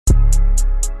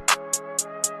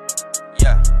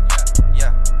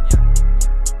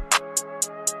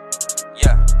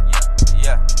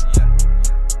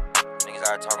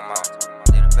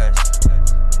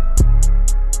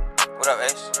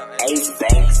Ace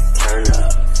Banks, turn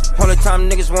up. Only time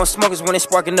niggas want smoke is when they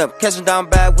sparking up. Catch them down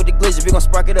bad with the glizzy, we gon'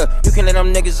 spark it up. You can let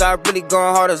them niggas out really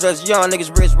going hard as us. Young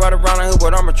niggas rich, right around the hood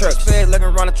with armor trucks. Fed looking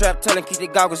around the trap, telling keep the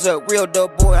goggles up. Real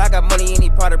dope boy, I got money in any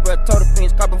pot of bruh. Told the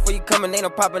fiends, cop before you coming, ain't no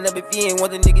popping up. If you ain't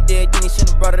want the nigga dead, then he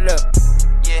shouldn't brought it up.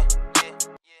 Yeah.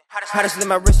 How to slit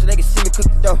my wrist so they can see me cook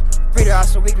the dough. Free the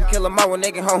house so we can kill them all when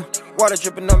they get home. Water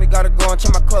dripping on me, gotta go and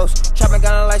check my clothes. Chopping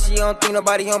got a light, she don't think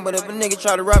nobody home. But if a nigga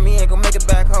try to rob me, ain't gon' make it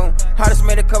back home. I just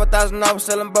made a couple $1,000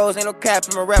 selling bows. Ain't no cap,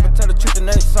 I'm a rapper, tell the truth in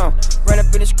every song. Ran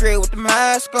up in this crib with the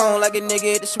mask on. Like a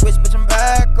nigga hit the switch, bitch, I'm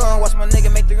back on. Watch my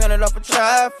nigga make 300 off a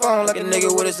tri-phone. Like a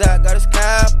nigga with his hat, got his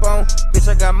cap on. Bitch,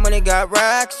 I got money, got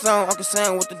racks on. I'm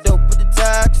concerned with the dope, put the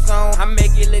tax on. I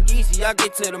make it look easy, I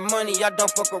get to the money. I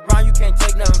don't fuck around, you can't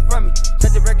take nothing from me.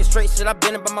 Set the record straight, shit, I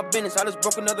been about my business. I just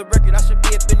broke another record, I should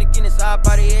be up in the Guinness. I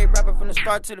body every rapper from the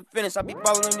start to the finish. I be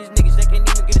ballin' on these niggas, they can't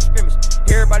even get a scrimmage.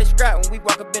 Everybody scrap when we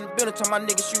walk up in the building. Tell my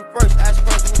niggas shoot first, ask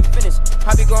first when we finish.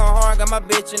 I be going hard, got my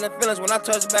bitch in the feelings. When I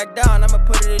touch back down, I'ma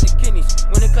put it in the kidneys.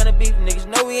 When it come to beef, niggas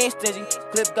know we ain't stingy.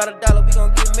 Clip got $1, we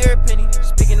gon' get Mary Penny.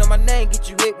 Speaking on my name, get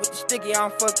you hit with the sticky. I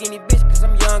don't fuck any bitch, cause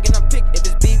I'm young and I'm picky. If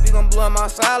it's beef, we gon' blow 'em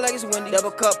outside like it's windy.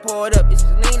 Double cup, pour it up, this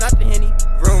is lean, not the Henny.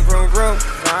 Vroom, vroom, vroom,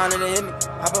 down in the hit me.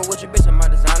 Hop up with your bitch, I'm my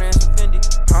designer and some Fendi.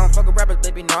 I don't fuck with rappers,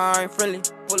 baby, no, I ain't friendly.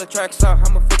 Pull the tracks out,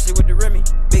 I'ma fix it with the Remy.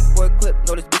 Big boy clip,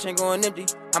 know this bitch ain't going empty.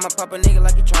 I'ma pop a nigga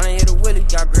like he tryna hit a willy.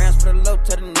 Got grams for the low,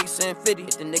 tell the nigga send 50.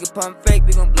 If the nigga pump fake,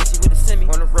 we gon' bless you with a semi.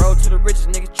 On the road to the riches,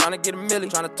 niggas tryna get a milli.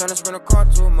 Tryna turn this rental car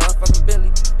to a motherfucking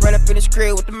Billy. Ran up in this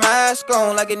crib with the mask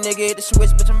on. Like a nigga hit the switch,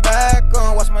 bitch, I'm back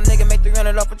on. Watch my nigga make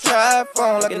 300 off a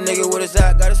tri-phone. Like a nigga with his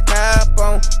hat, got his cap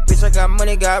on. Bitch, I got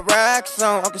money, got racks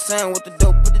on. I'm concerned with the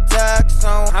dope, put the tax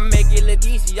on. I make it look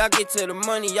easy, I get to the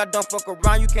money. I don't fuck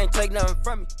around, you can't take nothing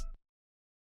from me.